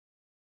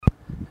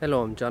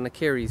Hello, I'm John at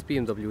Kearys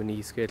BMW in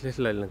Eastgate,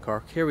 Little Island,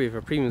 Cork. Here we have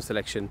a premium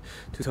selection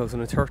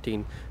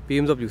 2013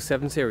 BMW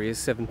 7 Series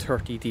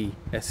 730D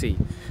SE.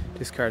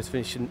 This car is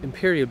finished in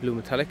Imperial Blue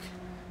Metallic.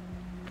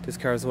 This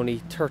car is only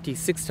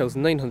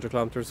 36,900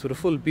 kilometers with a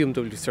full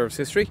BMW service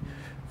history,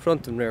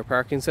 front and rear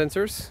parking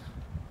sensors,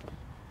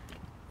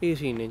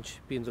 18-inch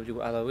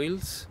BMW alloy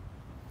wheels,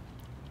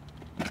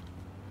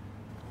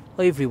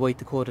 ivory white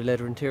Dakota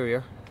leather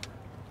interior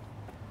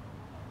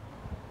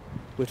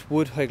with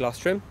wood high gloss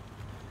trim,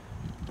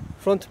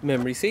 front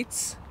memory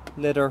seats,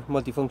 leather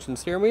multifunctional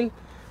steering wheel,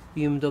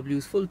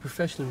 BMW's full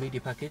professional media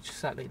package,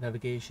 satellite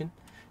navigation,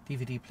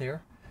 DVD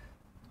player,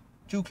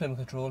 dual climate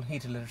control,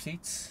 heated leather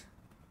seats,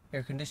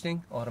 air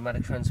conditioning,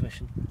 automatic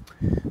transmission.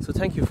 So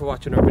thank you for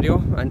watching our video,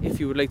 and if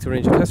you would like to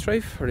arrange a test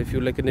drive or if you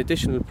would like an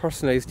additional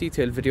personalised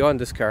detailed video on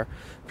this car,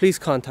 please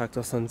contact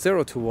us on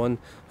 021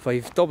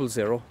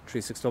 500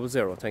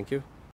 3600. Thank you.